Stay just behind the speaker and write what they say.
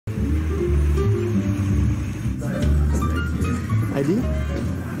ID?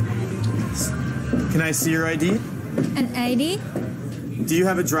 Can I see your ID? An ID? Do you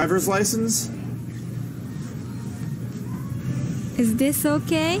have a driver's license? Is this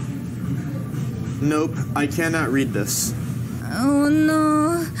okay? Nope, I cannot read this. Oh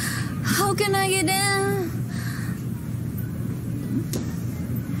no. How can I get in?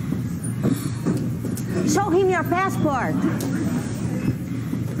 Show him your passport.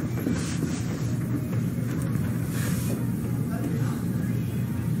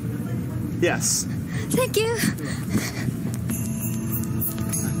 Yes. Thank you.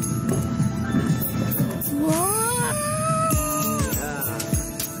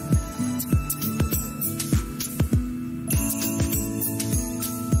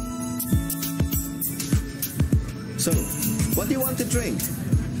 So, what do you want to drink?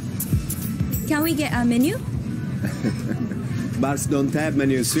 Can we get a menu? Bars don't have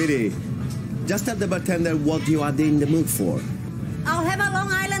menus, sweetie. Just tell the bartender what you are in the mood for. I'll have a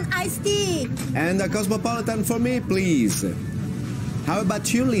Long Island iced tea. And a cosmopolitan for me, please. How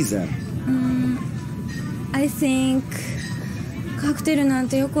about you, Lisa? I think カクテルなん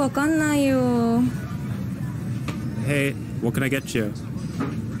てよくわかんないよ。 Hey, what can I get you?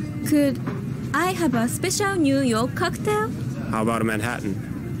 Could I have a special New York cocktail? How about a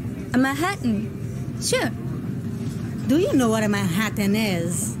Manhattan? A Manhattan? Sure. Do you know what a Manhattan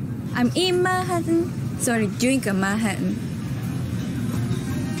is? I'm in Manhattan, so I drink a Manhattan.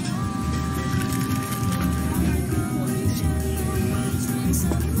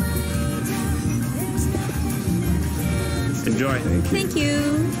 Enjoy. Thank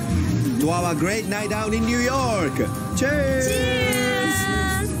you. To our great night out in New York. Cheers! Cheers!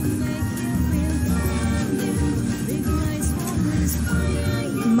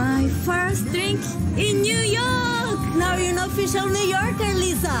 My first drink in New York! Now you're an official New Yorker,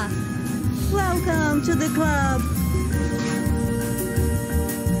 Lisa. Welcome to the club.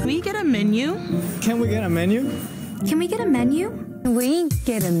 Can we get a menu? Can we get a menu? Can we get a menu? Can we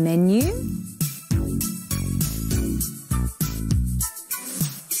get a menu?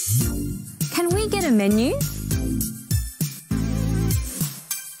 Can we get a menu?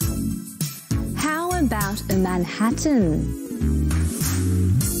 How about a Manhattan?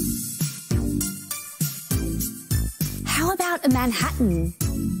 How about a Manhattan?